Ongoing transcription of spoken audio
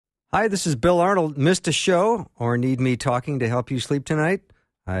Hi, this is Bill Arnold. Missed a show or need me talking to help you sleep tonight?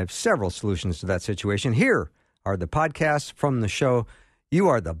 I have several solutions to that situation. Here are the podcasts from the show. You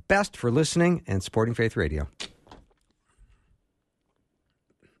are the best for listening and supporting Faith Radio.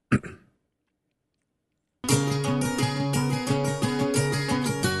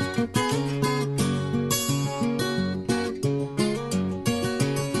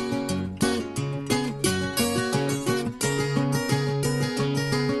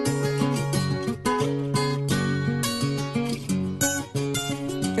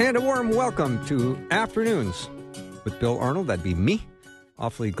 And a warm welcome to Afternoons with Bill Arnold. That'd be me.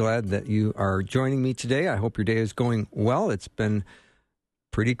 Awfully glad that you are joining me today. I hope your day is going well. It's been a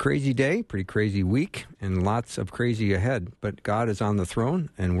pretty crazy day, pretty crazy week, and lots of crazy ahead. But God is on the throne,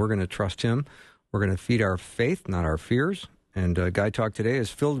 and we're going to trust Him. We're going to feed our faith, not our fears. And Guy Talk today is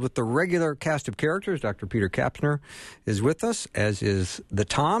filled with the regular cast of characters. Dr. Peter Kapsner is with us, as is the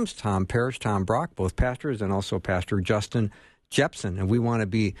Toms, Tom Parish, Tom Brock, both pastors, and also Pastor Justin Jeppesen. And we want to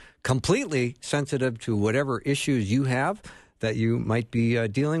be completely sensitive to whatever issues you have that you might be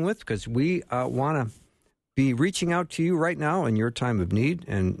dealing with, because we want to be reaching out to you right now in your time of need,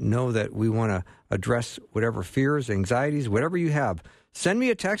 and know that we want to address whatever fears, anxieties, whatever you have. Send me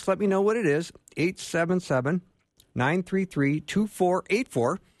a text. Let me know what it is.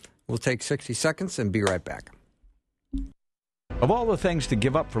 877-933-2484. We'll take 60 seconds and be right back. Of all the things to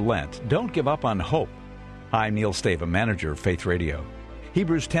give up for Lent, don't give up on hope. I'm Neil Stava, manager of Faith Radio.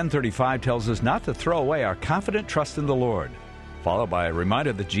 Hebrews 10:35 tells us not to throw away our confident trust in the Lord, followed by a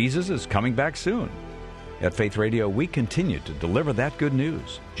reminder that Jesus is coming back soon. At Faith Radio, we continue to deliver that good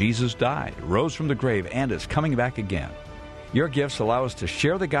news. Jesus died, rose from the grave, and is coming back again. Your gifts allow us to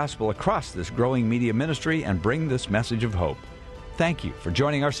share the gospel across this growing media ministry and bring this message of hope. Thank you for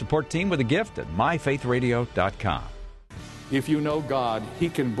joining our support team with a gift at myfaithradio.com. If you know God, He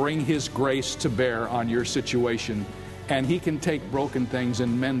can bring His grace to bear on your situation, and He can take broken things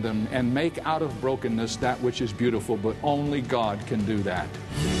and mend them and make out of brokenness that which is beautiful, but only God can do that.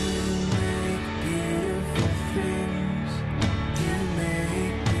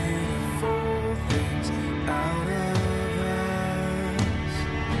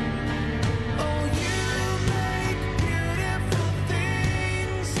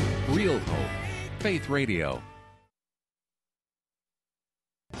 Real Hope, Faith Radio.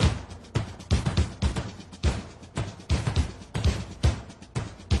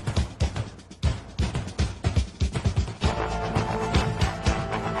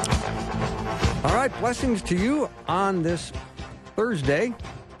 All right, blessings to you on this Thursday,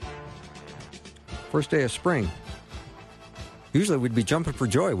 first day of spring. Usually we'd be jumping for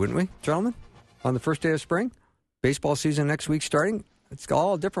joy, wouldn't we, gentlemen, on the first day of spring? Baseball season next week starting. It's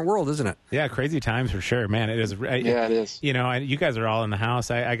all a different world, isn't it? Yeah, crazy times for sure, man. It is. Yeah, it is. You know, you guys are all in the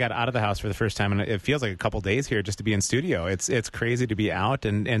house. I got out of the house for the first time, and it feels like a couple days here just to be in studio. It's crazy to be out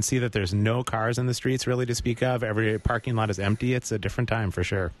and see that there's no cars in the streets really to speak of. Every parking lot is empty. It's a different time for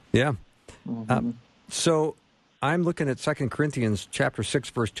sure. Yeah. Mm-hmm. So I'm looking at 2 Corinthians chapter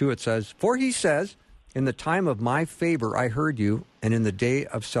 6, verse 2. It says, "For he says, in the time of my favor I heard you, and in the day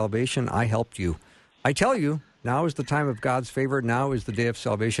of salvation I helped you. I tell you, now is the time of God's favor. Now is the day of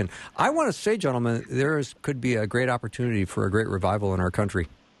salvation." I want to say, gentlemen, could be a great opportunity for a great revival in our country.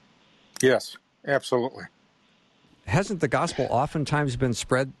 Yes, absolutely. Hasn't the gospel oftentimes been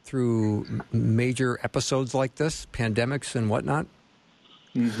spread through major episodes like this, pandemics and whatnot?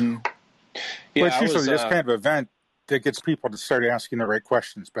 Mm-hmm. Well, it's usually this kind of event that gets people to start asking the right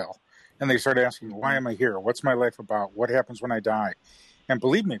questions, Bill. And they start asking, why am I here? What's my life about? What happens when I die? And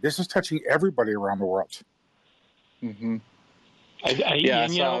believe me, this is touching everybody around the world. Mm-hmm. Go ahead,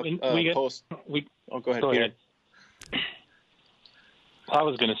 Peter. I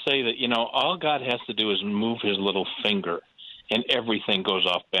was going to say that, all God has to do is move His little finger, and everything goes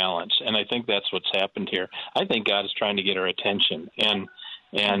off balance. And I think that's what's happened here. I think God is trying to get our attention. And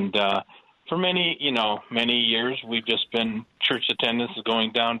for many years, we've just been, church attendance is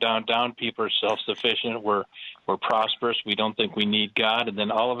going down, down, down. People are self-sufficient. We're prosperous. We don't think we need God. And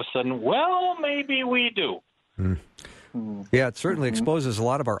then all of a sudden, well, maybe we do. Mm. Yeah, it certainly exposes a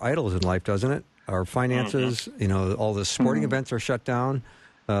lot of our idols in life, doesn't it? Our finances, all the sporting events are shut down.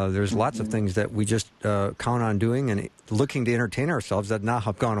 There's lots of things that we just count on doing and looking to entertain ourselves that now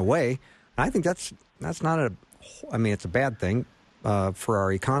have gone away. And I think that's not it's a bad thing for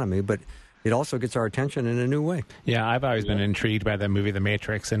our economy, but it also gets our attention in a new way. Yeah, I've always been intrigued by the movie The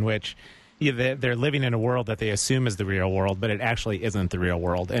Matrix, in which they're living in a world that they assume is the real world, but it actually isn't the real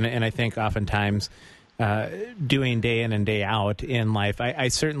world. And I think oftentimes doing day in and day out in life. I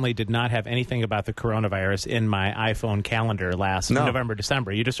certainly did not have anything about the coronavirus in my iPhone calendar last November,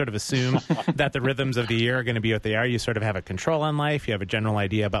 December. You just sort of assume that the rhythms of the year are going to be what they are. You sort of have a control on life. You have a general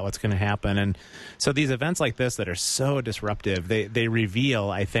idea about what's going to happen. And so these events like this that are so disruptive, they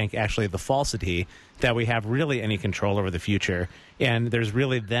reveal, I think, actually the falsity that we have really any control over the future. And there's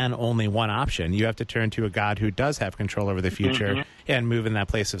really then only one option. You have to turn to a God who does have control over the future and move in that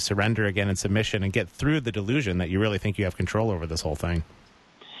place of surrender again and submission and get through the delusion that you really think you have control over this whole thing.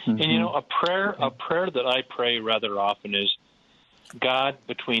 And, a prayer that I pray rather often is, God,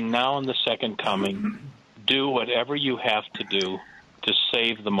 between now and the second coming, do whatever you have to do to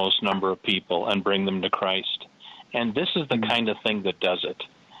save the most number of people and bring them to Christ. And this is the kind of thing that does it.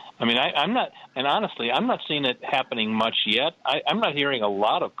 I mean, I'm not, and honestly, I'm not seeing it happening much yet. I'm not hearing a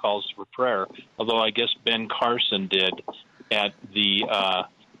lot of calls for prayer, although I guess Ben Carson did at the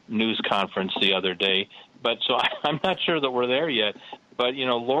news conference the other day. But so I'm not sure that we're there yet. But,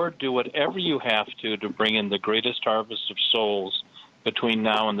 Lord, do whatever you have to bring in the greatest harvest of souls between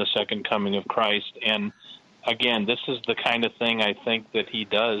now and the second coming of Christ. And, again, this is the kind of thing I think that he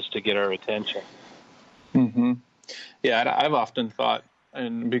does to get our attention. Mm-hmm. Yeah, and I've often thought,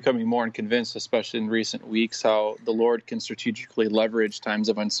 and becoming more convinced, especially in recent weeks, how the Lord can strategically leverage times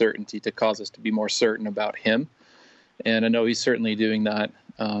of uncertainty to cause us to be more certain about him. And I know he's certainly doing that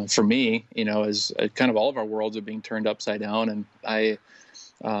for me, as kind of all of our worlds are being turned upside down. And I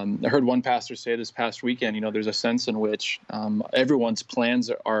heard one pastor say this past weekend, there's a sense in which everyone's plans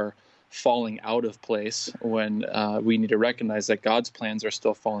are falling out of place when we need to recognize that God's plans are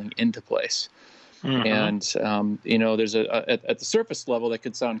still falling into place. And, there's at the surface level that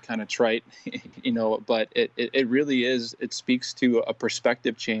could sound kind of trite, but it really is, it speaks to a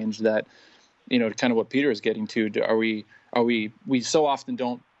perspective change that, kind of what Peter is getting to. We so often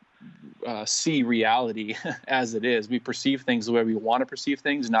don't see reality as it is. We perceive things the way we want to perceive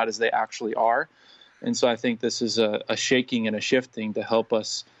things, not as they actually are. And so I think this is a shaking and a shifting to help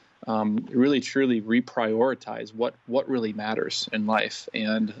us really truly reprioritize what really matters in life.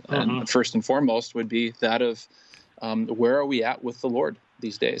 And first and foremost would be that of where are we at with the Lord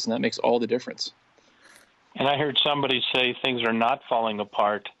these days? And that makes all the difference. And I heard somebody say things are not falling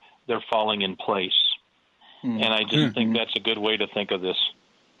apart, they're falling in place. And I just think that's a good way to think of this.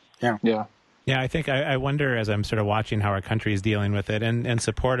 Yeah, I think I wonder, as I'm sort of watching how our country is dealing with it and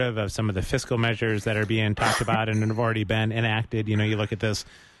supportive of some of the fiscal measures that are being talked about and have already been enacted. You look at this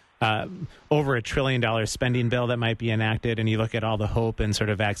over $1 trillion spending bill that might be enacted, and you look at all the hope and sort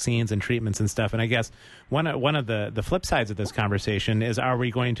of vaccines and treatments and stuff. And I guess one of the flip sides of this conversation is, are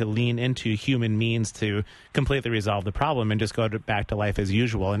we going to lean into human means to completely resolve the problem and just go back to life as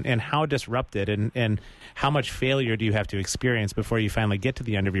usual? And how disrupted and how much failure do you have to experience before you finally get to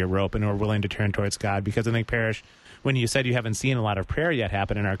the end of your rope and are willing to turn towards God? Because I think, Parish, when you said you haven't seen a lot of prayer yet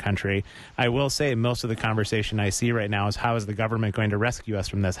happen in our country, I will say most of the conversation I see right now is, how is the government going to rescue us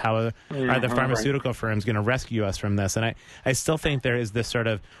from this? How are the pharmaceutical firms going to rescue us from this? And I still think there is this sort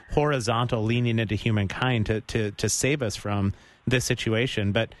of horizontal leaning into humankind to save us from this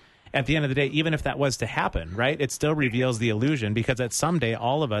situation. But at the end of the day, even if that was to happen, right, it still reveals the illusion, because at some day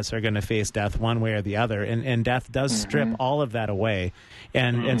all of us are going to face death one way or the other. And death does strip all of that away.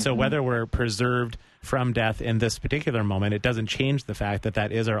 And so whether we're preserved from death in this particular moment, it doesn't change the fact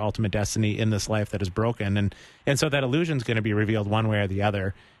that is our ultimate destiny in this life that is broken. And so that illusion is going to be revealed one way or the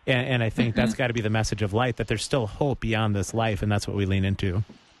other. And I think that's got to be the message of light, that there's still hope beyond this life, and that's what we lean into.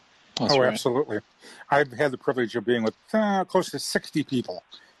 That's right. Absolutely. I've had the privilege of being with close to 60 people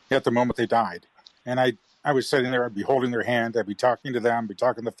at the moment they died. And I was sitting there, I'd be holding their hand, I'd be talking to them, be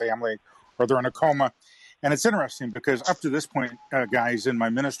talking to the family, or they're in a coma. And it's interesting because up to this point, guys, in my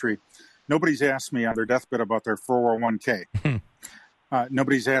ministry, nobody's asked me on their deathbed about their 401k.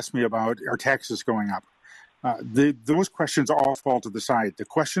 Nobody's asked me about our taxes going up. Those questions all fall to the side. The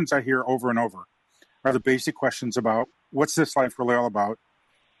questions I hear over and over are the basic questions about, what's this life really all about?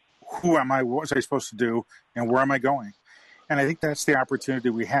 Who am I? What was I supposed to do? And where am I going? And I think that's the opportunity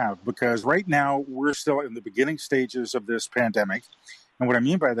we have, because right now we're still in the beginning stages of this pandemic. And what I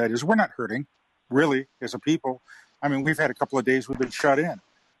mean by that is, we're not hurting, really, as a people. I mean, we've had a couple of days we've been shut in.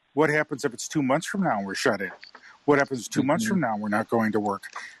 What happens if it's 2 months from now and we're shut in? What happens 2 months from now and we're not going to work?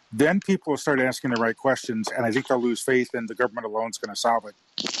 Then people will start asking the right questions, and I think they'll lose faith, and the government alone is going to solve it.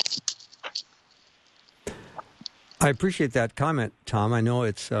 I appreciate that comment, Tom. I know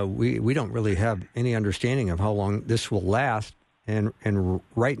it's we don't really have any understanding of how long this will last, and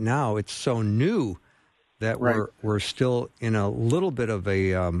right now it's so new that we're still in a little bit of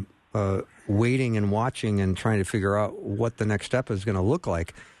a waiting and watching and trying to figure out what the next step is going to look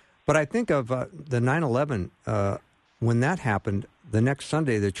like. But I think of the 9/11, when that happened, the next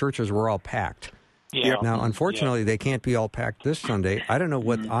Sunday, the churches were all packed. Yeah. Now, unfortunately, they can't be all packed this Sunday. I don't know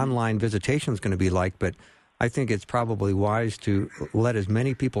what online visitation is going to be like, but I think it's probably wise to let as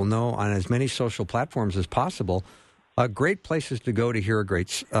many people know on as many social platforms as possible. Great places to go to hear a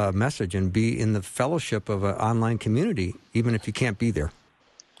great message and be in the fellowship of an online community, even if you can't be there.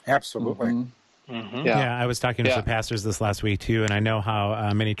 Absolutely. Mm-hmm. Mm-hmm. Yeah, I was talking to some pastors this last week, too, and I know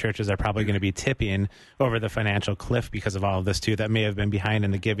how many churches are probably going to be tipping over the financial cliff because of all of this, too, that may have been behind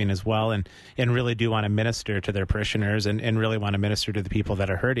in the giving as well, and really do want to minister to their parishioners and really want to minister to the people that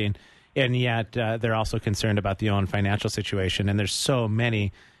are hurting. And yet they're also concerned about their own financial situation, and there's so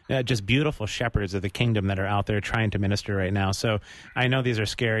many just beautiful shepherds of the kingdom that are out there trying to minister right now. So I know these are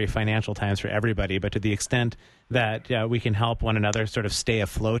scary financial times for everybody, but to the extent that we can help one another sort of stay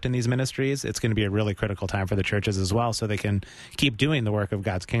afloat in these ministries, it's going to be a really critical time for the churches as well, so they can keep doing the work of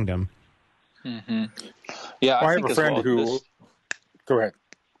God's kingdom. Mm-hmm. Yeah, I have a friend who... Go ahead.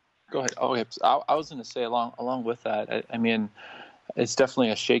 Go ahead. Oh, okay. I was going to say along with that, I mean, it's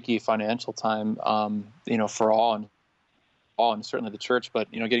definitely a shaky financial time, for all, and certainly the church.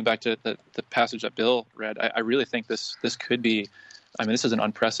 But getting back to the passage that Bill read, I really think this could be. I mean, this is an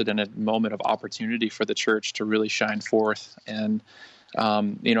unprecedented moment of opportunity for the church to really shine forth. And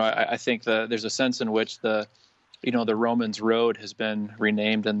I think there's a sense in which the Romans Road has been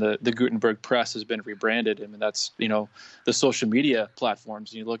renamed and the Gutenberg Press has been rebranded. I mean, that's the social media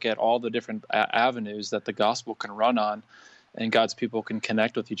platforms. You look at all the different avenues that the gospel can run on, and God's people can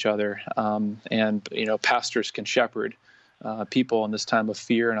connect with each other, and pastors can shepherd people in this time of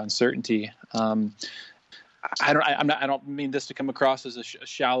fear and uncertainty. I don't mean this to come across as a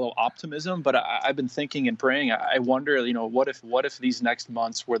shallow optimism, but I've been thinking and praying. I wonder, what if these next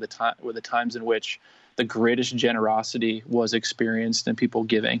months were the times in which the greatest generosity was experienced in people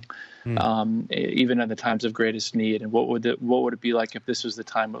giving, even in the times of greatest need. And what would it be like if this was the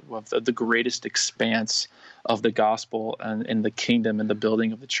time of the greatest expanse of the gospel and in the kingdom and the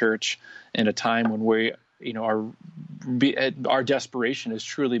building of the church, in a time when we, our desperation has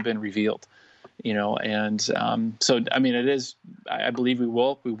truly been revealed. So I mean, it is. I believe we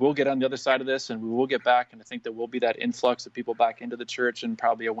will get on the other side of this, and we will get back. And I think there will be that influx of people back into the church, and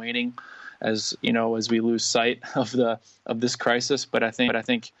probably a waning, as we lose sight of this crisis. But I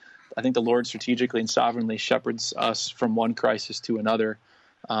think the Lord strategically and sovereignly shepherds us from one crisis to another,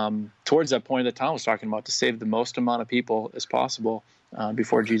 towards that point that Tom was talking about, to save the most amount of people as possible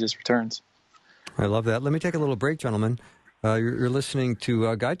before Jesus returns. I love that. Let me take a little break, gentlemen. You're listening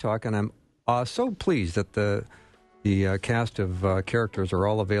to Guy Talk, and I'm so pleased that the cast of characters are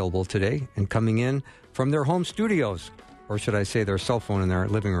all available today and coming in from their home studios, or should I say their cell phone in their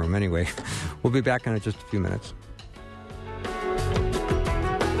living room anyway. We'll be back in just a few minutes.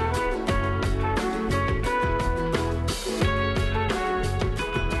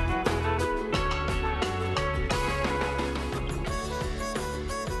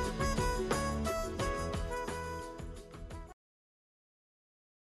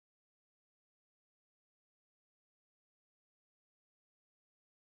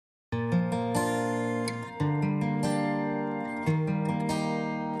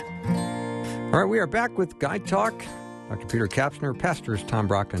 All right, we are back with Guy Talk. Dr. Peter Kapsner, Pastors Tom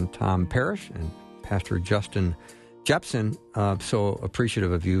Brock and Tom Parish, and Pastor Justin Jeppesen. So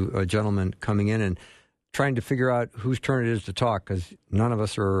appreciative of you gentlemen coming in and trying to figure out whose turn it is to talk, because none of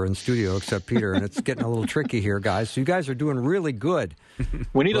us are in studio except Peter, and it's getting a little tricky here, guys. So you guys are doing really good.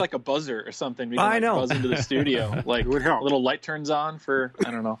 We need like a buzzer or something. We can buzz into the studio. Like a little light turns on for,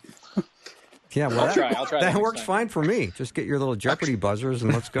 I don't know. Yeah, well, I'll try. That works fine for me. Just get your little Jeopardy buzzers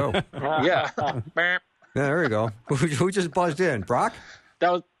and let's go. Yeah. There you go. Who just buzzed in? Brock?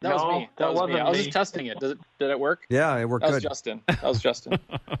 That was me. That was me. I was just testing it. Did it work? Yeah, it worked good. That was Justin.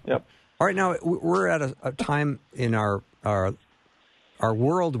 Yep. All right, now we're at a time in our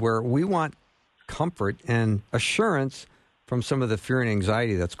world where we want comfort and assurance from some of the fear and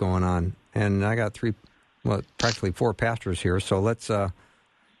anxiety that's going on. And I got practically 4 pastors here, so let's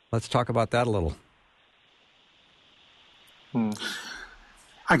talk about that a little.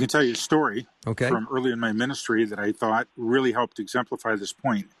 I can tell you a story from early in my ministry that I thought really helped exemplify this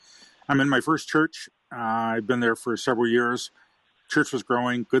point. I'm in my first church. I've been there for several years. Church was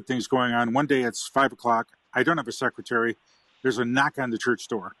growing, good things going on. One day it's 5 o'clock. I don't have a secretary. There's a knock on the church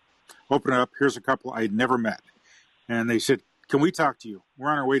door. Open it up. Here's a couple I'd never met. And they said, "Can we talk to you? We're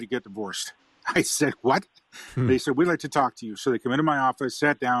on our way to get divorced." I said, "What?" They said, "We'd like to talk to you." So they come into my office,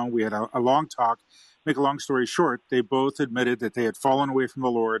 sat down. We had a long talk. Make a long story short, they both admitted that they had fallen away from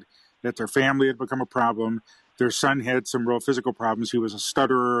the Lord, that their family had become a problem, Their son had some real physical problems. He was a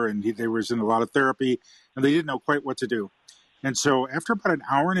stutterer, and they was in a lot of therapy, and they didn't know quite what to do. And so after about an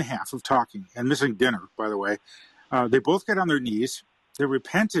hour and a half of talking, and missing dinner, by the way, they both got on their knees. They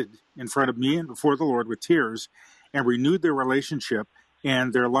repented in front of me and before the Lord with tears and renewed their relationship,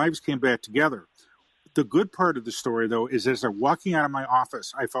 and their lives came back together. The good part of the story, though, is as they're walking out of my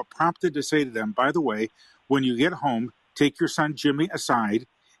office, I felt prompted to say to them, by the way, when you get home, take your son Jimmy aside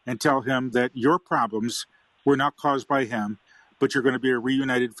and tell him that your problems were not caused by him, but you're going to be a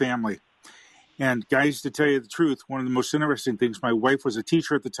reunited family. And guys, to tell you the truth, one of the most interesting things, my wife was a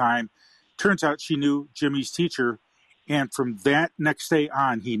teacher at the time. Turns out she knew Jimmy's teacher. And from that next day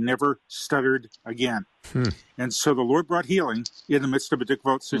on, he never stuttered again. And so the Lord brought healing in the midst of a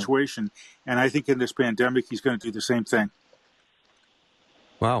difficult situation. And I think in this pandemic, he's going to do the same thing.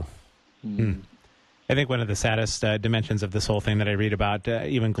 Wow. I think one of the saddest dimensions of this whole thing that I read about,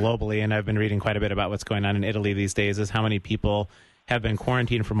 even globally, and I've been reading quite a bit about what's going on in Italy these days, is how many people have been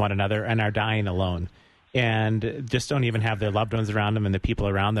quarantined from one another and are dying alone and just don't even have their loved ones around them and the people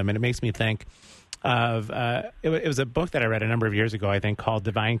around them. And it makes me think of it was a book that I read a number of years ago, I think, called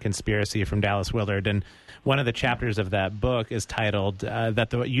Divine Conspiracy from Dallas Willard. And one of the chapters of that book is titled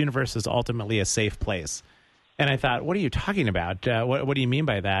that the universe is ultimately a safe place. And I thought, what are you talking about? What do you mean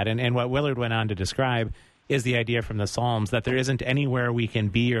by that? And what Willard went on to describe is the idea from the Psalms that there isn't anywhere we can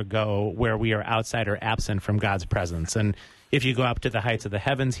be or go where we are outside or absent from God's presence. And if you go up to the heights of the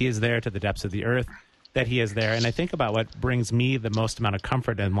heavens, he is there, to the depths of the earth, that he is there. And I think about what brings me the most amount of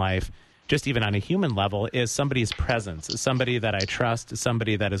comfort in life, just even on a human level, is somebody's presence, somebody that I trust,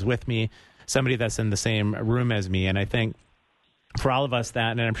 somebody that is with me, somebody that's in the same room as me. And I think for all of us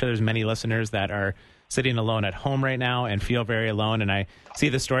that, and I'm sure there's many listeners that are sitting alone at home right now and feel very alone. And I see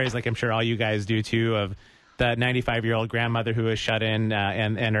the stories, like I'm sure all you guys do too, of the 95-year-old grandmother who was shut in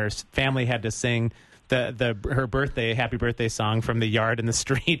and her family had to sing her happy birthday song from the yard in the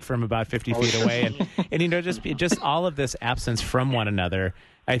street from about 50 feet away. And you know, just all of this absence from one another.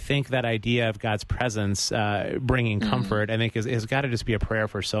 I think that idea of God's presence bringing comfort, I think, has got to just be a prayer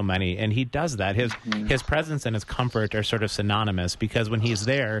for so many. And he does that. His presence and his comfort are sort of synonymous, because when he's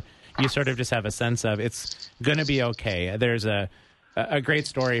there, you sort of just have a sense of it's going to be okay. There's a great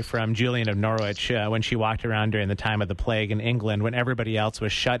story from Julian of Norwich when she walked around during the time of the plague in England, when everybody else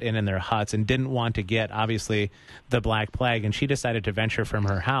was shut in their huts and didn't want to get, obviously, the Black Plague. And she decided to venture from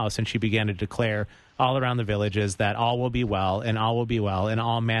her house, and she began to declare all around the villages that all will be well, and all will be well, and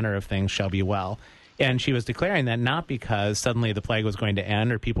all manner of things shall be well. And she was declaring that not because suddenly the plague was going to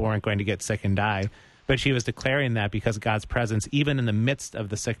end or people weren't going to get sick and die, but she was declaring that because God's presence, even in the midst of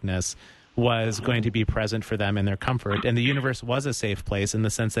the sickness, was going to be present for them in their comfort. And the universe was a safe place in the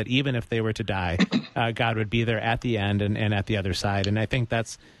sense that even if they were to die, God would be there at the end and at the other side. And I think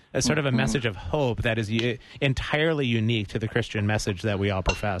that's a sort of a message of hope that is entirely unique to the Christian message that we all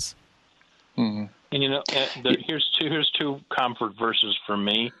profess. And you know, here's two comfort verses for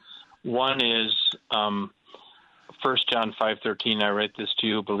me. One is 1 John 5:13. I write this to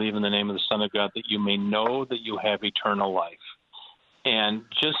you: believe in the name of the Son of God, that you may know that you have eternal life. And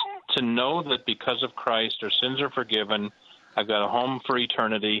just to know that because of Christ, our sins are forgiven, I've got a home for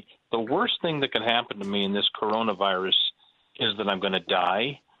eternity. The worst thing that can happen to me in this coronavirus is that I'm going to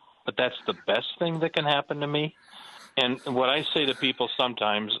die, but that's the best thing that can happen to me. And what I say to people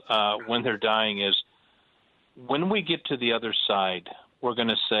sometimes when they're dying is, when we get to the other side, we're going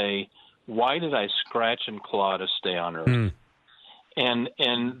to say, why did I scratch and claw to stay on earth? And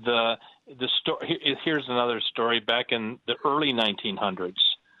the story, here's another story. Back in the early 1900s,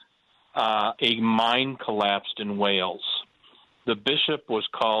 a mine collapsed in Wales. The bishop was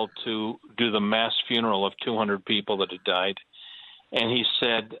called to do the mass funeral of 200 people that had died. And he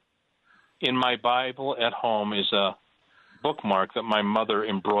said, in my Bible at home is a bookmark that my mother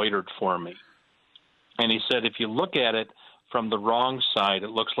embroidered for me. And he said, if you look at it from the wrong side, it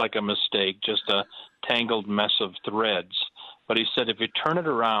looks like a mistake, just a tangled mess of threads. But he said, if you turn it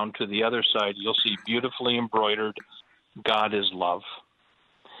around to the other side, you'll see beautifully embroidered, God is love.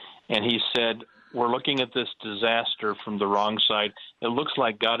 And he said, we're looking at this disaster from the wrong side. It looks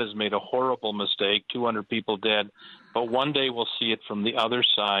like God has made a horrible mistake, 200 people dead. But one day we'll see it from the other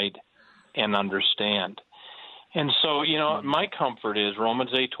side and understand. And so, you know, my comfort is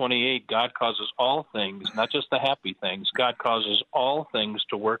Romans 8:28, God causes all things, not just the happy things, God causes all things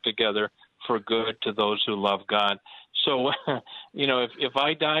to work together for good to those who love God. So, you know, if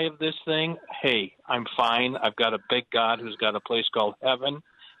I die of this thing, hey, I'm fine. I've got a big God who's got a place called heaven.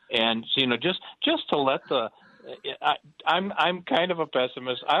 And, you know, just to let I'm kind of a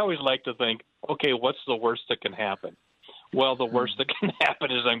pessimist. I always like to think, okay, what's the worst that can happen? well, the worst that can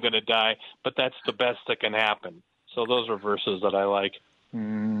happen is I'm going to die, but that's the best that can happen. So those are verses that I like.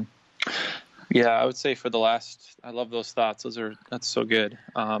 Yeah, I would say I love those thoughts. That's so good.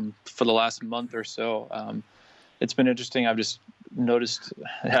 For the last month or so, it's been interesting. I've just noticed,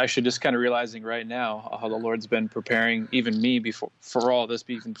 actually just kind of realizing right now how the Lord's been preparing even me for all this,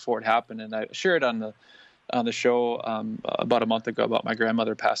 even before it happened. And I shared on the show about a month ago about my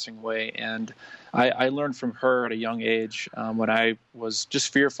grandmother passing away. And I learned from her at a young age when I was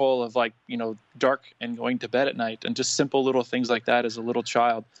just fearful of dark and going to bed at night and just simple little things like that as a little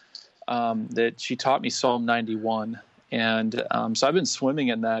child, that she taught me Psalm 91. And so I've been swimming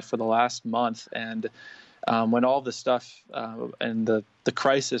in that for the last month. And when all the stuff and the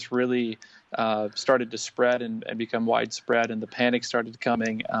crisis really started to spread and become widespread, and the panic started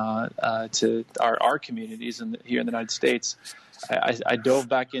coming to our communities here in the United States, I dove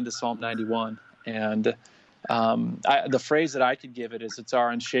back into Psalm 91. And the phrase that I could give it is, it's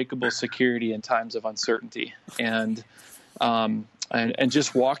our unshakable security in times of uncertainty. And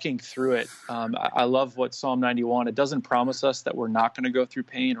just walking through it, I love what Psalm 91, it doesn't promise us that we're not going to go through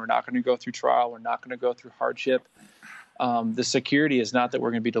pain, we're not going to go through trial, we're not going to go through hardship. The security is not that we're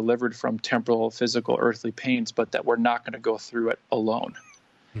going to be delivered from temporal, physical, earthly pains, but that we're not going to go through it alone.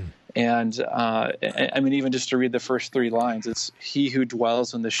 And I mean, even just to read the first 3 lines, it's, he who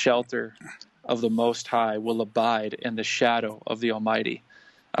dwells in the shelter of the Most High will abide in the shadow of the Almighty.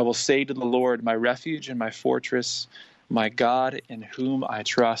 I will say to the Lord, my refuge and my fortress, my God in whom I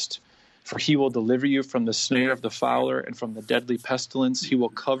trust. For he will deliver you from the snare of the fowler and from the deadly pestilence. He will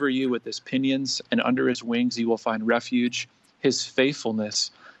cover you with his pinions, and under his wings you will find refuge. His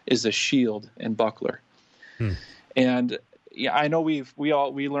faithfulness is a shield and buckler. And yeah, I know we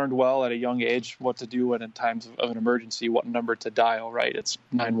learned well at a young age what to do when in times of an emergency, what number to dial, right? It's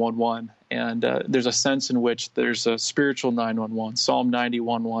 911. And there's a sense in which there's a spiritual 911, Psalm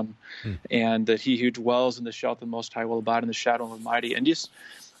 91:1, and that he who dwells in the shelter of the Most High will abide in the shadow of the Almighty. And just,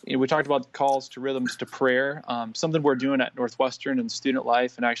 we talked about calls to rhythms to prayer, something we're doing at Northwestern and Student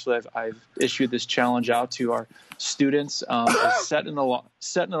Life. And actually, I've issued this challenge out to our students, set an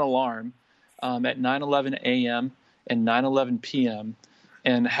alarm at 9:11 a.m. and 9:11 p.m.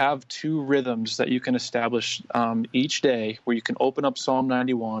 and have 2 rhythms that you can establish each day where you can open up Psalm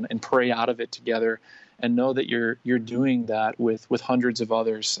 91 and pray out of it together, and know that you're doing that with hundreds of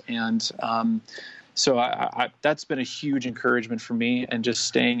others. And so I that's been a huge encouragement for me, and just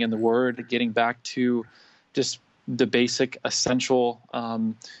staying in the Word, getting back to just the basic essential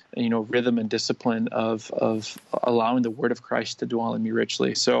rhythm and discipline of allowing the Word of Christ to dwell in me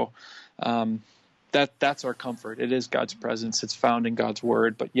richly. So that's our comfort. It is God's presence. It's found in God's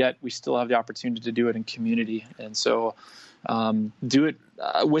Word, but yet we still have the opportunity to do it in community. And so do it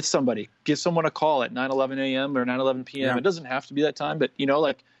with somebody. Give someone a call at 9:11 a.m. or 9:11 p.m. Yeah. It doesn't have to be that time, but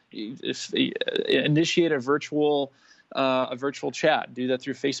initiate a virtual chat. Do that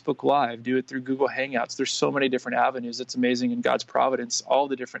through Facebook Live. Do it through Google Hangouts. There's so many different avenues. It's amazing in God's providence, all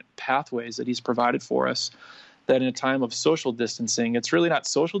the different pathways that He's provided for us, that in a time of social distancing, it's really not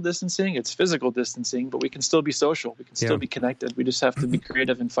social distancing, it's physical distancing, but we can still be social. We can still be connected. We just have to be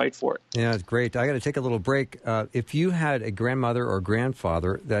creative and fight for it. Yeah, it's great. I got to take a little break. If you had a grandmother or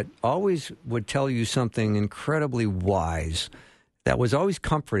grandfather that always would tell you something incredibly wise, that was always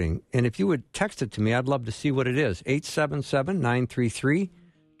comforting, and if you would text it to me, I'd love to see what it is.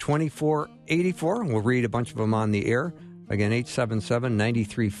 877-933-2484, and we'll read a bunch of them on the air. Again,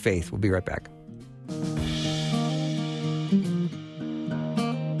 877-93-FAITH. We'll be right back.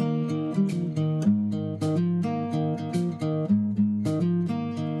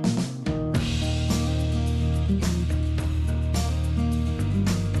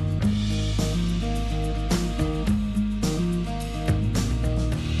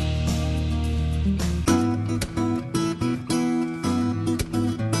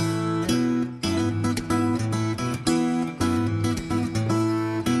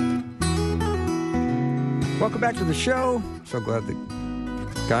 Welcome back to the show. So glad the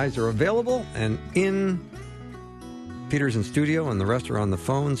guys are available and in. Peter's in studio and the rest are on the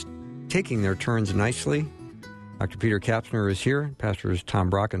phones, taking their turns nicely. Dr. Peter Kapsner is here. Pastors Tom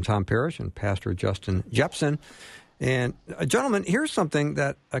Brock and Tom Parish, and Pastor Justin Jeppesen. And gentlemen, here's something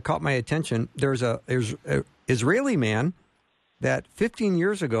that caught my attention. There's a Israeli man that 15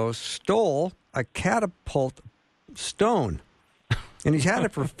 years ago stole a catapult stone. And he's had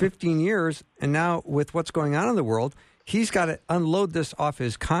it for 15 years, and now with what's going on in the world, he's got to unload this off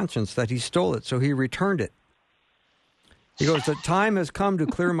his conscience that he stole it, so he returned it. He goes, the time has come to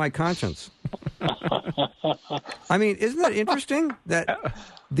clear my conscience. I mean, isn't that interesting that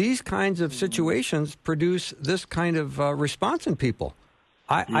these kinds of situations produce this kind of response in people?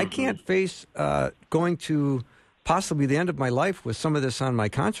 I can't face going to possibly the end of my life with some of this on my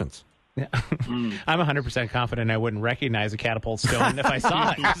conscience. Yeah. I'm 100% confident I wouldn't recognize a catapult stone if I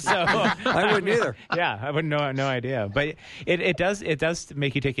saw it. So I wouldn't either. Yeah, I wouldn't know, no idea. But it does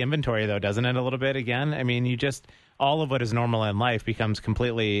make you take inventory, though, doesn't it? A little bit again. I mean, all of what is normal in life becomes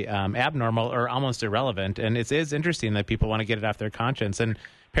completely abnormal or almost irrelevant. And it is interesting that people want to get it off their conscience. And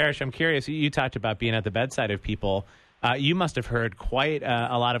Parish, I'm curious. You talked about being at the bedside of people. You must have heard quite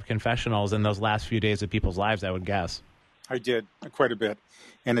a lot of confessionals in those last few days of people's lives, I would guess. I did, quite a bit.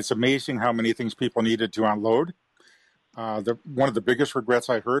 And it's amazing how many things people needed to unload. One of the biggest regrets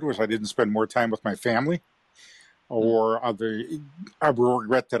I heard was I didn't spend more time with my family, or I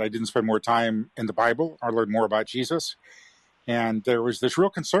regret that I didn't spend more time in the Bible or learn more about Jesus. And there was this real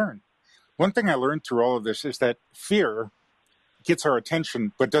concern. One thing I learned through all of this is that fear gets our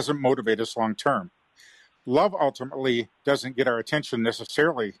attention but doesn't motivate us long term. Love ultimately doesn't get our attention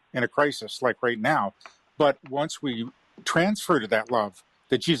necessarily in a crisis like right now, but once we transfer to that love,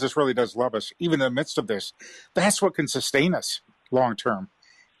 that Jesus really does love us, even in the midst of this, that's what can sustain us long term.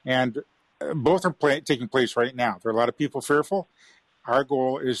 And both are taking place right now. There are a lot of people fearful. Our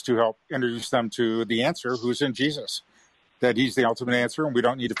goal is to help introduce them to the answer, who's in Jesus, that he's the ultimate answer, and we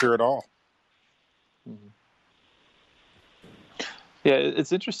don't need to fear at all. Mm-hmm. Yeah,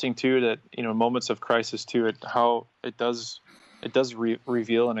 it's interesting too that moments of crisis too, how it does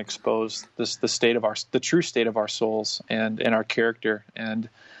reveal and expose the true state of our souls and our character. And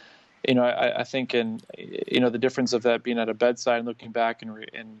I think the difference of that being at a bedside and looking back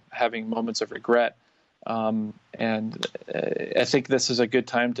and having moments of regret. And I think this is a good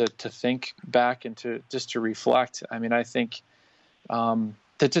time to think back and to reflect. I mean, I think to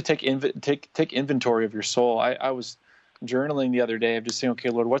take inventory of your soul. I was journaling the other day of just saying,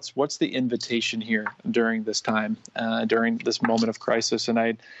 okay, Lord, what's the invitation here during this time, during this moment of crisis?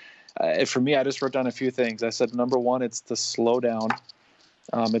 And for me, I just wrote down a few things. I said, number one, it's to slow down.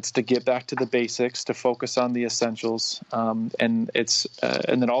 It's to get back to the basics, to focus on the essentials. And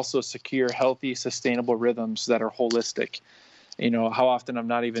then also secure healthy, sustainable rhythms that are holistic. How often I'm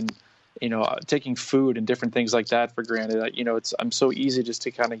not even, taking food and different things like that for granted. I'm so easy just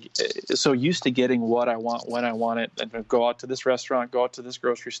to kind of so used to getting what I want when I want it, and go out to this restaurant, go out to this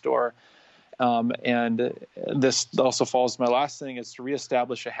grocery store. And this also falls to my last thing, is to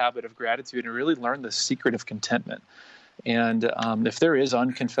reestablish a habit of gratitude and really learn the secret of contentment. And if there is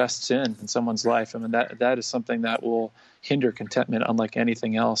unconfessed sin in someone's life, I mean, that is something that will hinder contentment unlike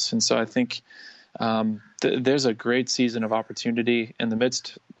anything else. And so I think there's a great season of opportunity in the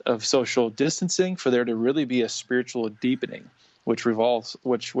midst of social distancing for there to really be a spiritual deepening, which results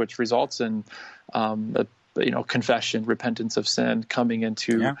in confession, repentance of sin, coming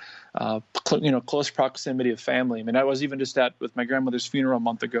into close proximity of family. I mean, I was even just with my grandmother's funeral a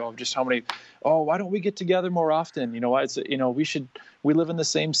month ago of just how many, why don't we get together more often? We live in the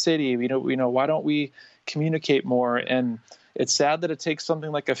same city. Why don't we communicate more? And it's sad that it takes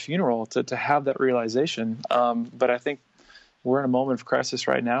something like a funeral to have that realization. But I think we're in a moment of crisis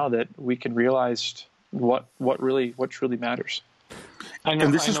right now that we can realize what truly matters. And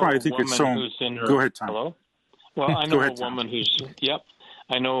this is why I think it's so. Go ahead, Tom. Hello? Well, I know a woman who's. Yep,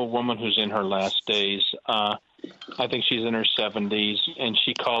 I know a woman who's in her last days. I think she's in her 70s, and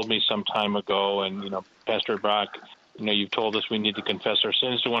she called me some time ago. And Pastor Brock, you've told us we need to confess our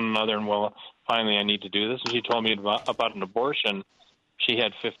sins to one another, and well, finally, I need to do this. And she told me about an abortion she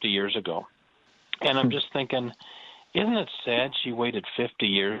had 50 years ago, and I'm just thinking, isn't it sad she waited 50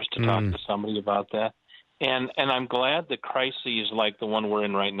 years to talk to somebody about that? And I'm glad that crises like the one we're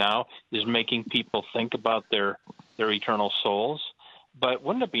in right now is making people think about their eternal souls. But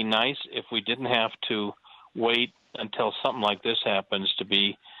wouldn't it be nice if we didn't have to wait until something like this happens to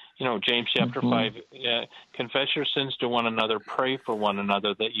be, James chapter 5, confess your sins to one another, pray for one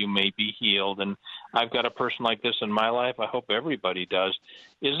another that you may be healed. And I've got a person like this in my life. I hope everybody does.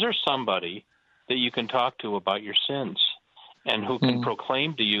 Is there somebody that you can talk to about your sins and who can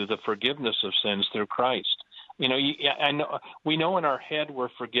proclaim to you the forgiveness of sins through Christ? I know we know in our head we're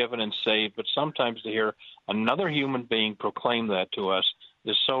forgiven and saved, but sometimes to hear another human being proclaim that to us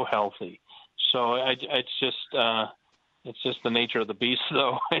is so healthy. So it's just the nature of the beast,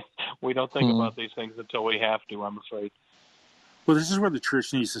 though. We don't think about these things until we have to, I'm afraid. Well, this is where the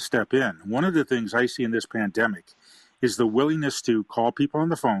church needs to step in. One of the things I see in this pandemic is the willingness to call people on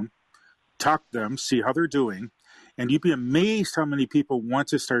the phone, talk to them, see how they're doing, and you'd be amazed how many people want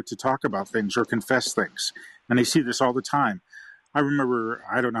to start to talk about things or confess things. And I see this all the time. I remember,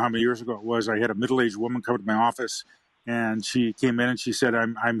 I don't know how many years ago it was, I had a middle-aged woman come to my office, and she came in and she said,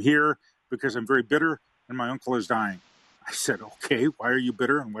 I'm here because I'm very bitter and my uncle is dying. I said, okay, why are you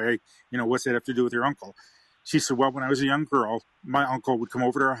bitter, and why, what's that have to do with your uncle? She said, well, when I was a young girl, my uncle would come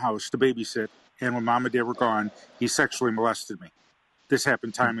over to our house to babysit, and when Mom and Dad were gone, he sexually molested me. This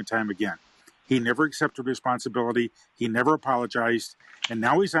happened time and time again. He never accepted responsibility. He never apologized, and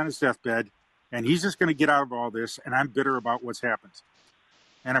now he's on his deathbed, and he's just going to get out of all this, and I'm bitter about what's happened.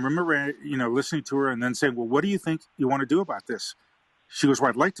 And I remember, listening to her and then saying, well, what do you think you want to do about this? She goes, well,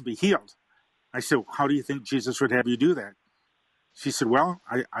 I'd like to be healed. I said, well, how do you think Jesus would have you do that? She said, well,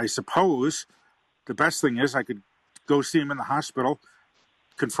 I suppose the best thing is I could go see him in the hospital,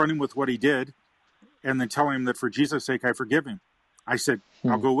 confront him with what he did, and then tell him that for Jesus' sake, I forgive him. I said,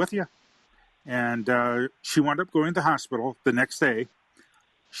 I'll go with you. And she wound up going to the hospital the next day.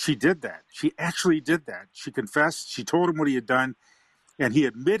 She did that. She actually did that. She confessed. She told him what he had done, and he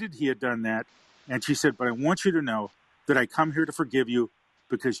admitted he had done that. And she said, but I want you to know that I come here to forgive you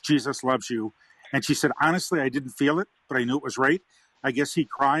because Jesus loves you. And she said, honestly, I didn't feel it, but I knew it was right. I guess he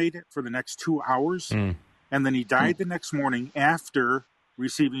cried for the next 2 hours, and then he died the next morning after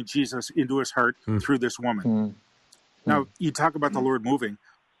receiving Jesus into his heart through this woman. Now, you talk about the Lord moving.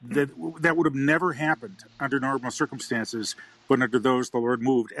 That would have never happened under normal circumstances, but under those the Lord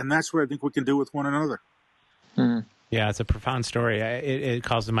moved. And that's what I think we can do with one another. Yeah, it's a profound story. It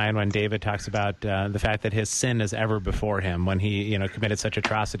calls to mind when David talks about the fact that his sin is ever before him, when he committed such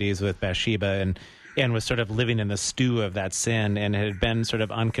atrocities with Bathsheba and was sort of living in the stew of that sin and had been sort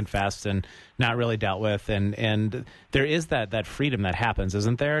of unconfessed and not really dealt with. And there is that freedom that happens,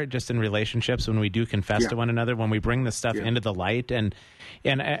 isn't there, just in relationships when we do confess to one another, when we bring this stuff into the light. And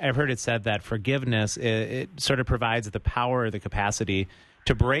I've heard it said that forgiveness, it sort of provides the power or the capacity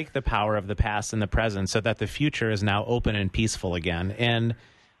to break the power of the past and the present so that the future is now open and peaceful again. And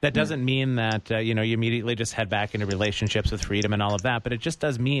that doesn't mean that, you immediately just head back into relationships with freedom and all of that, but it just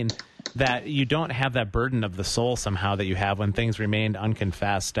does mean that you don't have that burden of the soul somehow that you have when things remained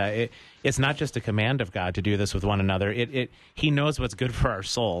unconfessed. It's not just a command of God to do this with one another. He knows what's good for our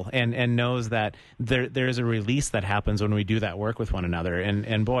soul and knows that there is a release that happens when we do that work with one another.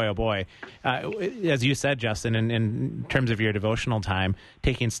 And boy, oh boy, as you said, Justin, in terms of your devotional time,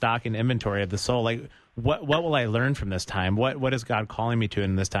 taking stock and inventory of the soul, like, what will I learn from this time? What is God calling me to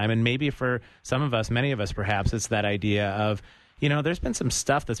in this time? And maybe for some of us, many of us perhaps, it's that idea of, there's been some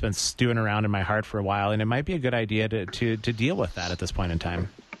stuff that's been stewing around in my heart for a while, and it might be a good idea to deal with that at this point in time.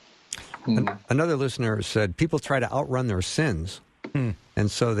 Another listener said people try to outrun their sins,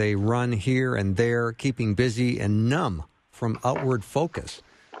 and so they run here and there, keeping busy and numb from outward focus.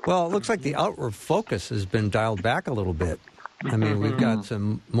 Well, it looks like the outward focus has been dialed back a little bit. I mean, we've got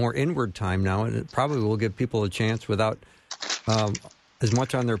some more inward time now, and it probably will give people a chance without as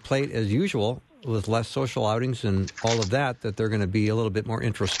much on their plate as usual, with less social outings and all of that they're going to be a little bit more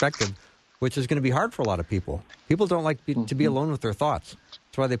introspective, which is going to be hard for a lot of people. People don't like to be alone with their thoughts.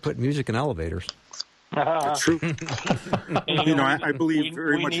 That's why they put music in elevators. That's true. I believe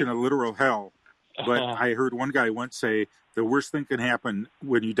very much in a literal hell, but I heard one guy once say, the worst thing can happen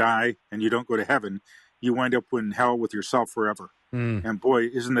when you die and you don't go to heaven, you wind up in hell with yourself forever. And boy,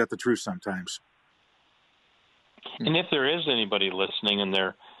 isn't that the truth sometimes? And if there is anybody listening and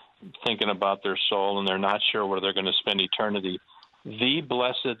they're thinking about their soul and they're not sure where they're going to spend eternity, the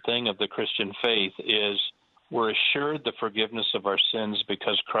blessed thing of the Christian faith is we're assured the forgiveness of our sins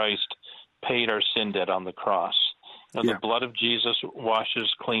because Christ paid our sin debt on the cross. The blood of Jesus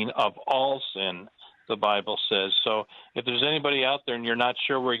washes clean of all sin, the Bible says. So if there's anybody out there and you're not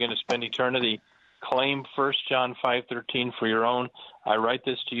sure where you're going to spend eternity, claim 1 John 5:13 for your own. I write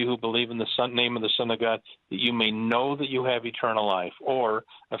this to you who believe in the name of the Son of God, that you may know that you have eternal life. Or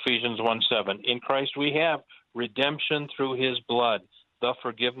Ephesians 1:7. In Christ we have redemption through his blood, the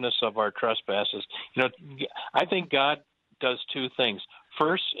forgiveness of our trespasses. I think God does two things.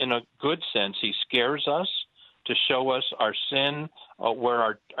 First, in a good sense, he scares us to show us our sin, where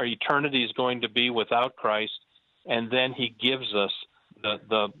our eternity is going to be without Christ, and then he gives us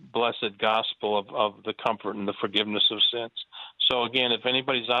the blessed gospel of the comfort and the forgiveness of sins. So again, if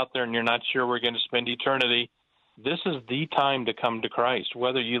anybody's out there and you're not sure we're going to spend eternity, this is the time to come to Christ.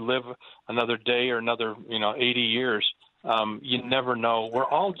 Whether you live another day or another 80 years, you never know. We're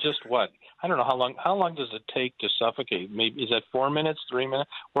all just what? I don't know how long does it take to suffocate? Maybe is that 4 minutes, 3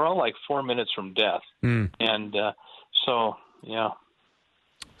 minutes? We're all like 4 minutes from death. And so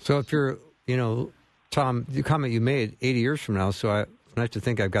if you're, Tom, the comment you made 80 years from now, so it's nice to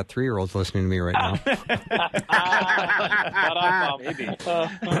think I've got 3-year-olds listening to me right now. Maybe.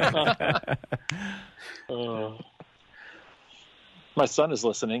 My son is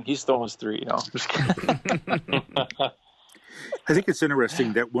listening. He still was 3. No, I'm just kidding. I think it's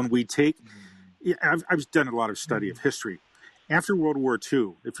interesting that when we take, I've done a lot of study of history. After World War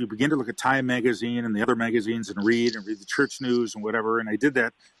II, if you begin to look at Time magazine and the other magazines and read the church news and whatever, and I did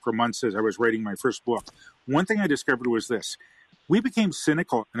that for months as I was writing my first book, one thing I discovered was this. We became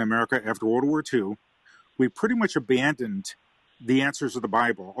cynical in America after World War II. We pretty much abandoned the answers of the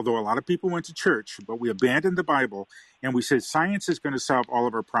Bible, although a lot of people went to church, but we abandoned the Bible, and we said science is going to solve all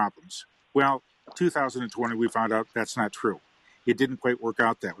of our problems. Well, 2020, we found out that's not true. It didn't quite work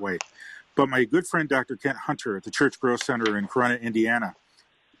out that way. But my good friend, Dr. Kent Hunter at the Church Growth Center in Corona, Indiana,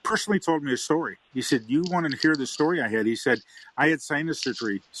 personally told me a story. He said, you want to hear the story I had? He said, I had sinus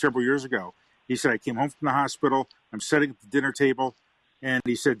surgery several years ago. He said, I came home from the hospital. I'm sitting at the dinner table. And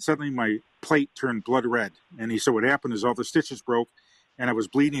he said, suddenly my plate turned blood red. And he said, what happened is all the stitches broke and I was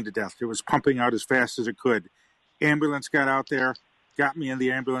bleeding to death. It was pumping out as fast as it could. Ambulance got out there, got me in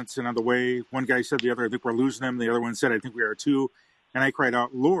the ambulance. And on the way, one guy said to the other, I think we're losing him. The other one said, I think we are too. And I cried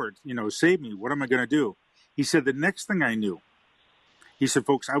out, Lord, save me. What am I going to do? He said, the next thing I knew, he said,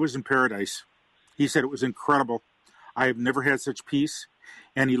 folks, I was in paradise. He said, it was incredible. I have never had such peace.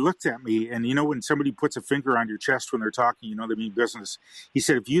 And he looked at me, and when somebody puts a finger on your chest when they're talking, they mean business. He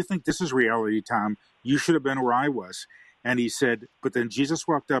said, if you think this is reality, Tom, you should have been where I was. And he said, but then Jesus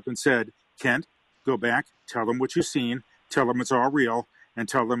walked up and said, Kent, go back, tell them what you've seen, tell them it's all real, and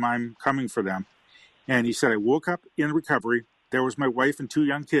tell them I'm coming for them. And he said, I woke up in recovery. There was my wife and 2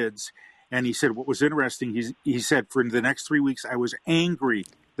 young kids. And he said, what was interesting, he said, for the next 3 weeks, I was angry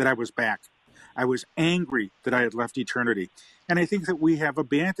that I was back. I was angry that I had left eternity. And I think that we have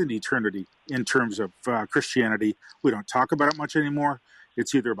abandoned eternity in terms of Christianity. We don't talk about it much anymore.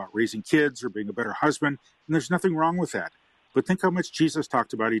 It's either about raising kids or being a better husband, and there's nothing wrong with that. But think how much Jesus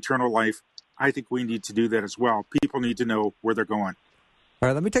talked about eternal life. I think we need to do that as well. People need to know where they're going. All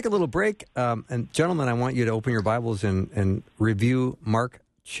right, let me take a little break. And gentlemen, I want you to open your Bibles and review Mark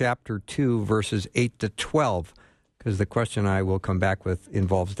chapter 2, verses 8 to 12, because the question I will come back with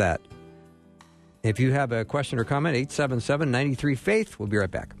involves that. If you have a question or comment, 877-93-FAITH. We'll be right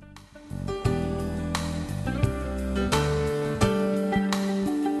back.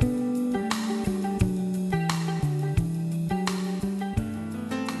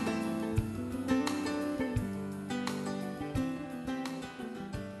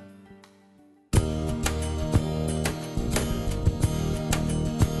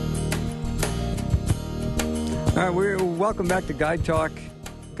 All right, welcome back to Guide Talk.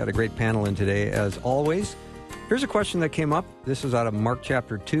 Got a great panel in today, as always. Here's a question that came up. This is out of Mark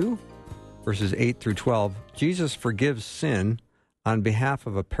chapter 2, verses 8 through 12. Jesus forgives sin on behalf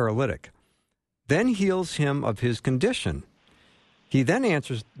of a paralytic, then heals him of his condition. He then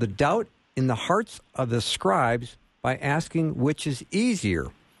answers the doubt in the hearts of the scribes by asking which is easier.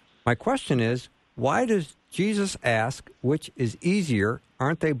 My question is, why does Jesus ask which is easier?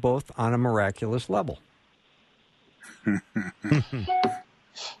 Aren't they both on a miraculous level?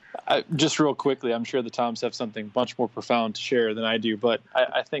 Just real quickly, I'm sure the Toms have something much more profound to share than I do, but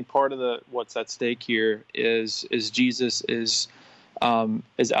I think part of what's at stake here is Jesus is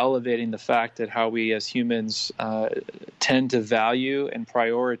elevating the fact that how we as humans tend to value and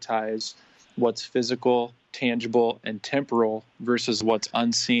prioritize what's physical, tangible, and temporal versus what's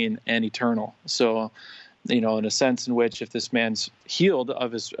unseen and eternal. So, in a sense in which if this man's healed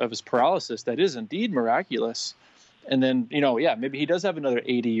of his paralysis, that is indeed miraculous. And then, maybe he does have another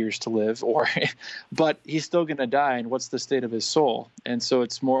 80 years to live, but he's still going to die. And what's the state of his soul? And so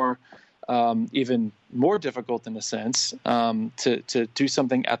it's more, even more difficult in a sense, to do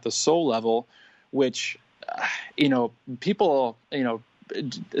something at the soul level, which, people,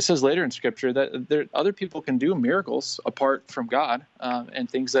 it says later in Scripture that other people can do miracles apart from God, and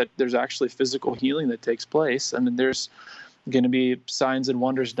things that there's actually physical healing that takes place. I mean, there's going to be signs and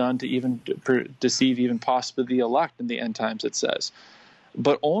wonders done to even deceive even possibly the elect in the end times, it says.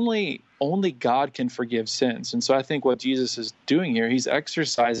 But only God can forgive sins. And so I think what Jesus is doing here, he's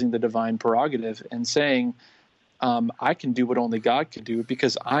exercising the divine prerogative and saying, I can do what only God can do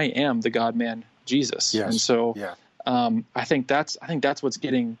because I am the God-man Jesus. Yes. And so I think that's what's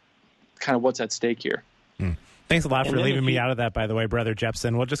getting kind of what's at stake here. Mm. Thanks a lot for leaving me out of that, by the way, Brother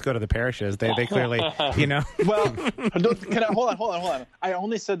Jeppesen. We'll just go to the parishes. They clearly, Well, hold on. I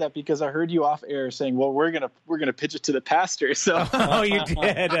only said that because I heard you off air saying, "Well, we're gonna pitch it to the pastor." So, oh, you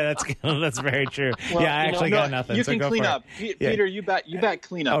did. That's very true. Well, I actually got nothing. You so can go clean for up, it. Peter. You bet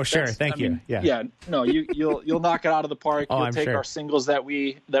clean up. Oh, sure. Thank you. No, you'll knock it out of the park. Oh, you'll take our singles that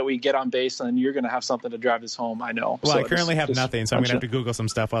we get on base, and you're gonna have something to drive us home. I know. Well, so I currently have nothing, so I'm gonna have to Google some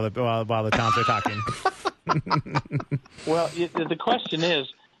stuff while the Toms are talking. Well, the question is,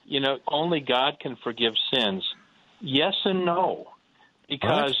 only God can forgive sins. Yes and no,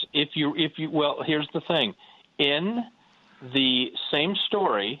 because if you well, here's the thing: in the same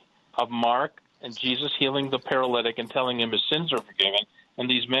story of Mark and Jesus healing the paralytic and telling him his sins are forgiven, and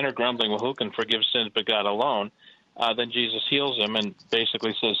these men are grumbling, well, who can forgive sins but God alone? Then Jesus heals him and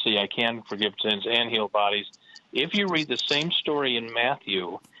basically says, see, I can forgive sins and heal bodies. If you read the same story in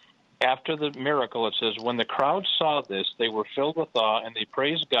Matthew, after the miracle, it says, when the crowd saw this, they were filled with awe, and they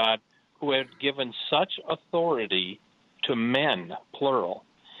praised God who had given such authority to men, plural.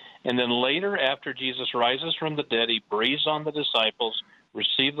 And then later, after Jesus rises from the dead, he breathes on the disciples,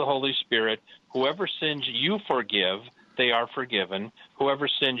 receive the Holy Spirit. Whoever sins you forgive, they are forgiven. Whoever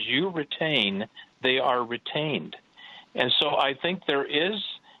sins you retain, they are retained. And so I think there is,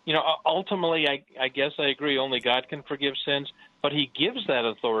 ultimately, I guess I agree, only God can forgive sins, but he gives that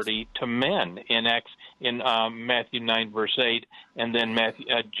authority to men in Matthew 9, verse 8, and then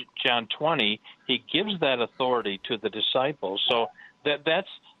John 20, he gives that authority to the disciples. So that's,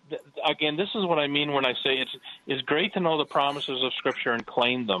 again, this is what I mean when I say it's great to know the promises of Scripture and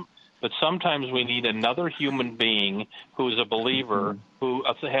claim them, but sometimes we need another human being who is a believer who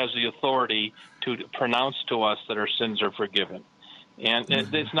has the authority to pronounce to us that our sins are forgiven. And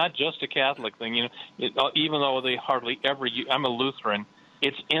it's not just a Catholic thing. Even though they hardly ever I'm a Lutheran,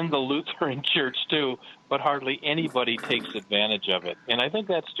 it's in the Lutheran Church too, but hardly anybody takes advantage of it. And I think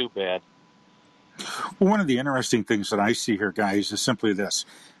that's too bad. Well, one of the interesting things that I see here, guys, is simply this.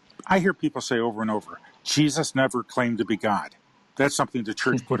 I hear people say over and over, Jesus never claimed to be God. That's something the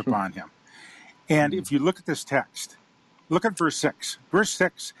church put upon him. And if you look at this text, look at verse 6. Verse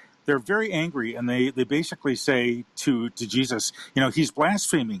 6, they're very angry, and they basically say to Jesus, he's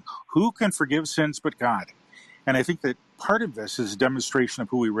blaspheming. Who can forgive sins but God? And I think that part of this is a demonstration of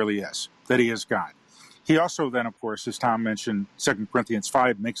who he really is, that he is God. He also then, of course, as Tom mentioned, 2 Corinthians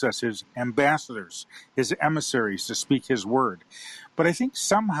 5, makes us his ambassadors, his emissaries to speak his word. But I think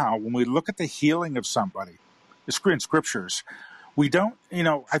somehow when we look at the healing of somebody in scriptures, we don't,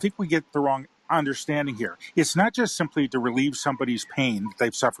 I think we get the wrong understanding here. It's not just simply to relieve somebody's pain that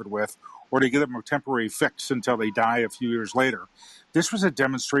they've suffered with or to give them a temporary fix until they die a few years later. This was a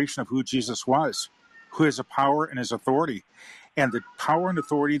demonstration of who Jesus was, who has a power and his authority. And the power and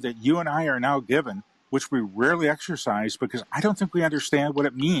authority that you and I are now given, which we rarely exercise because I don't think we understand what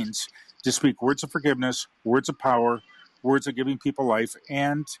it means to speak words of forgiveness, words of power, words of giving people life.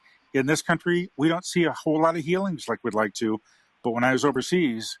 And in this country, we don't see a whole lot of healings like we'd like to. But when I was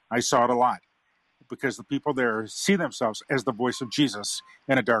overseas, I saw it a lot because the people there see themselves as the voice of Jesus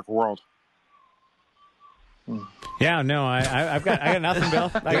in a dark world. Yeah, no, I got nothing, Bill.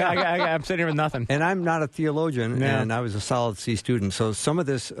 I'm sitting here with nothing. And I'm not a theologian, and I was a solid C student. So some of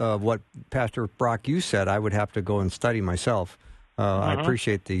this, what Pastor Brock, you said, I would have to go and study myself. I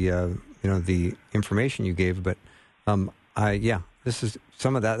appreciate the the information you gave, but this is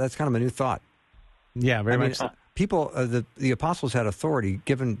some of that. That's kind of a new thought. Yeah, very much. People, the apostles had authority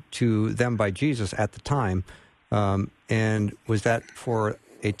given to them by Jesus at the time, and was that for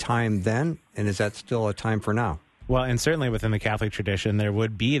a time then, and is that still a time for now? Well, and certainly within the Catholic tradition, there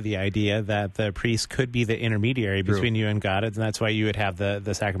would be the idea that the priest could be the intermediary between you and God, and that's why you would have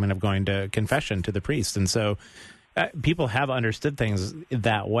the sacrament of going to confession to the priest. And so people have understood things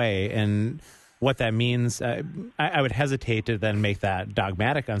that way, and what that means, I would hesitate to then make that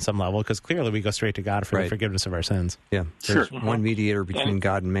dogmatic on some level, because clearly we go straight to God for the forgiveness of our sins. Yeah, there's one mediator between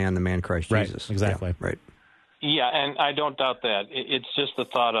God and man, the man Christ Jesus. Exactly. Yeah, right. Yeah, and I don't doubt that. It's just the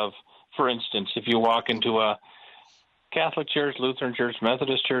thought of, for instance, if you walk into a Catholic church, Lutheran church,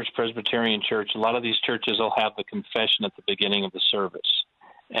 Methodist church, Presbyterian church, a lot of these churches will have the confession at the beginning of the service.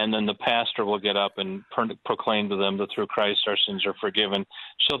 And then the pastor will get up and proclaim to them that through Christ our sins are forgiven,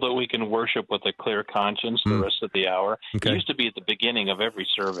 so that we can worship with a clear conscience the rest of the hour. Okay. It used to be at the beginning of every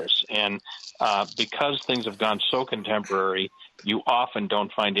service. And because things have gone so contemporary, you often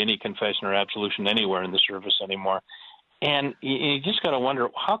don't find any confession or absolution anywhere in the service anymore. And you just got to wonder,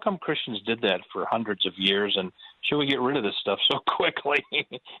 how come Christians did that for hundreds of years, and should we get rid of this stuff so quickly?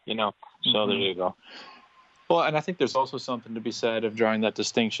 So there you go. Well, and I think there's also something to be said of drawing that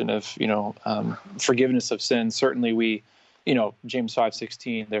distinction of, forgiveness of sins. Certainly we, James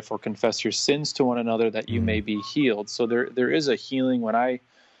 5:16, therefore confess your sins to one another that you may be healed. So there is a healing when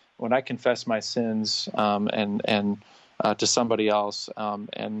I confess my sins and to somebody else,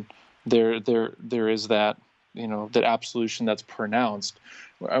 and there is that, that absolution that's pronounced.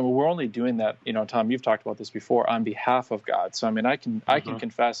 We're only doing that, Tom, you've talked about this before, on behalf of God. So, I can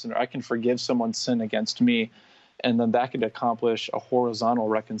confess and I can forgive someone's sin against me, and then that could accomplish a horizontal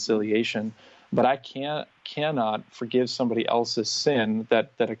reconciliation. But I cannot forgive somebody else's sin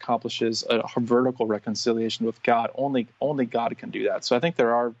that accomplishes a vertical reconciliation with God. Only God can do that. So I think they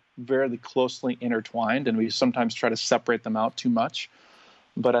are very closely intertwined, and we sometimes try to separate them out too much.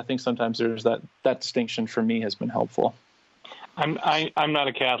 But I think sometimes there's that distinction for me has been helpful. I'm not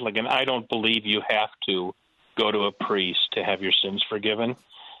a Catholic, and I don't believe you have to go to a priest to have your sins forgiven.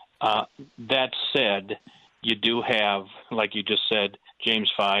 That said, you do have, like you just said, James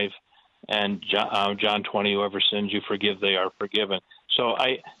 5 and John 20, whoever sins you forgive, they are forgiven. So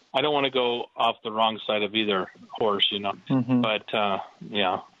I don't want to go off the wrong side of either horse, Mm-hmm. But,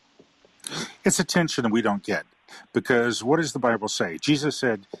 yeah. It's a tension we don't get, because what does the Bible say? Jesus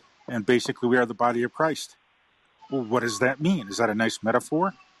said, and basically we are the body of Christ. Well, what does that mean? Is that a nice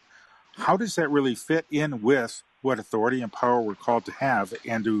metaphor? How does that really fit in with what authority and power we're called to have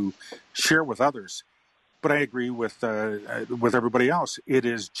and to share with others? But I agree with everybody else. It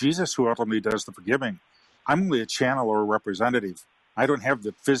is Jesus who ultimately does the forgiving. I'm only a channel or a representative. I don't have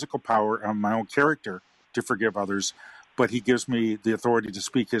the physical power of my own character to forgive others, but he gives me the authority to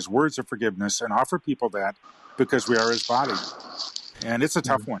speak his words of forgiveness and offer people that, because we are his body. And it's a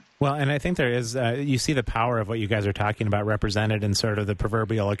tough one. Well, and I think there is, you see the power of what you guys are talking about represented in sort of the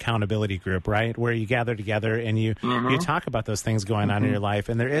proverbial accountability group, right? Where you gather together and you talk about those things going on in your life.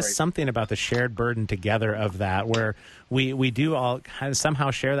 And there is something about the shared burden together of that, where we do all kind of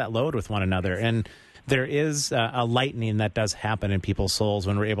somehow share that load with one another. And there is a lightening that does happen in people's souls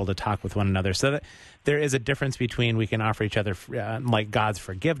when we're able to talk with one another. So that there is a difference between we can offer each other like God's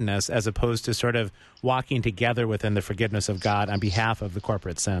forgiveness, as opposed to sort of walking together within the forgiveness of God on behalf of the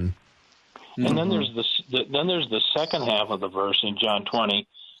corporate sin. And then there's the second half of the verse in John 20.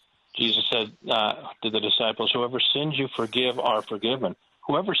 Jesus said to the disciples, "Whoever sins you forgive are forgiven.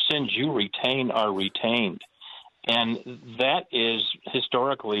 Whoever sins you retain are retained." And that is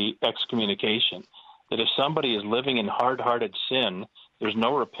historically excommunication. That if somebody is living in hard-hearted sin, there's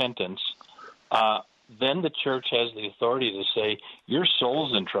no repentance, then the church has the authority to say, your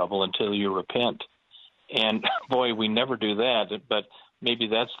soul's in trouble until you repent. And, boy, we never do that, but maybe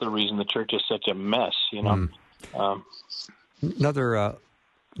that's the reason the church is such a mess, Another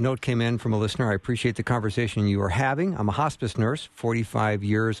note came in from a listener. I appreciate the conversation you are having. I'm a hospice nurse, 45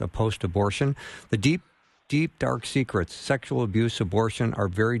 years of post-abortion. The deep, dark secrets, sexual abuse, abortion, are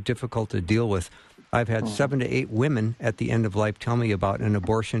very difficult to deal with. I've had 7 to 8 women at the end of life tell me about an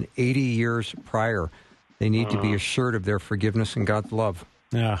abortion 80 years prior. They need to be assured of their forgiveness and God's love.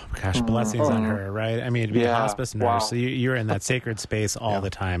 Oh, gosh, blessings on her, right? I mean, to be a hospice nurse, so you're in that sacred space all the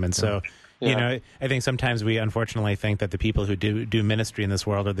time. And so, I think sometimes we unfortunately think that the people who do ministry in this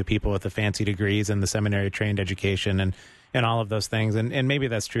world are the people with the fancy degrees and the seminary-trained education and all of those things. And maybe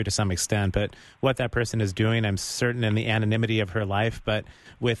that's true to some extent. But what that person is doing, I'm certain in the anonymity of her life, but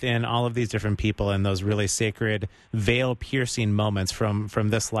within all of these different people and those really sacred, veil-piercing moments from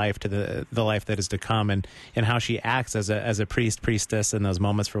this life to the life that is to come, and how she acts as a priestess in those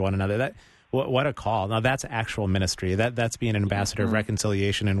moments for one another. What a call. Now, that's actual ministry. That's being an ambassador of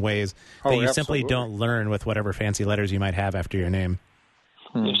reconciliation in ways that you simply don't learn with whatever fancy letters you might have after your name.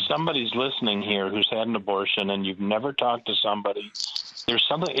 If somebody's listening here who's had an abortion and you've never talked to somebody, there's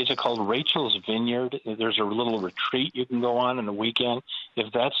something, is it called Rachel's Vineyard? There's a little retreat you can go on in a weekend.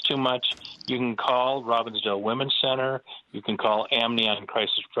 If that's too much, you can call Robbinsdale Women's Center. You can call Amnion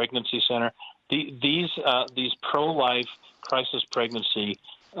Crisis Pregnancy Center. These pro-life crisis pregnancy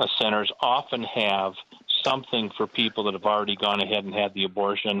centers often have something for people that have already gone ahead and had the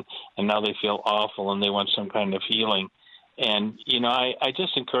abortion, and now they feel awful and they want some kind of healing. And, I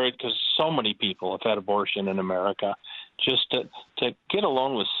just encourage, because so many people have had abortion in America, just to get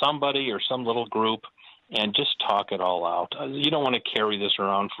alone with somebody or some little group and just talk it all out. You don't want to carry this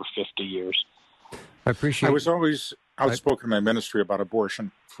around for 50 years. I was always outspoken in my ministry about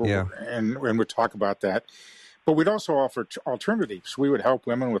abortion, and we'd talk about that. But we'd also offer alternatives. We would help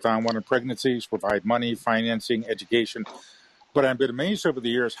women with unwanted pregnancies, provide money, financing, education. But I've been amazed over the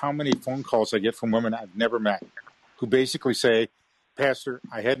years how many phone calls I get from women I've never met, who basically say, Pastor,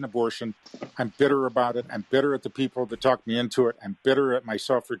 I had an abortion. I'm bitter about it. I'm bitter at the people that talked me into it. I'm bitter at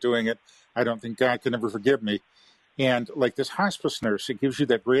myself for doing it. I don't think God can ever forgive me. And like this hospice nurse, it gives you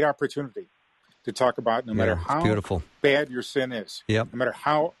that great opportunity to talk about no matter how bad your sin is, no matter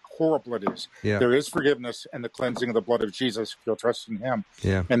how horrible it is, there is forgiveness and the cleansing of the blood of Jesus if you'll trust in him.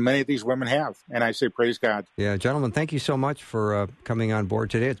 And many of these women have. And I say, praise God. Gentlemen, thank you so much for coming on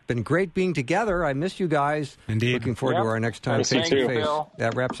board today. It's been great being together. I miss you guys. Indeed. Looking forward to our next time face-to-face.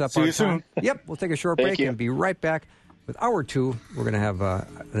 That wraps up our time. We'll take a short break and be right back with Hour 2. We're going to have an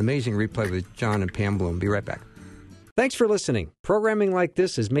amazing replay with John and Pam Bloom. Be right back. Thanks for listening. Programming like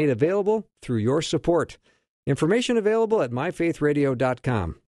this is made available through your support. Information available at myfaithradio.com.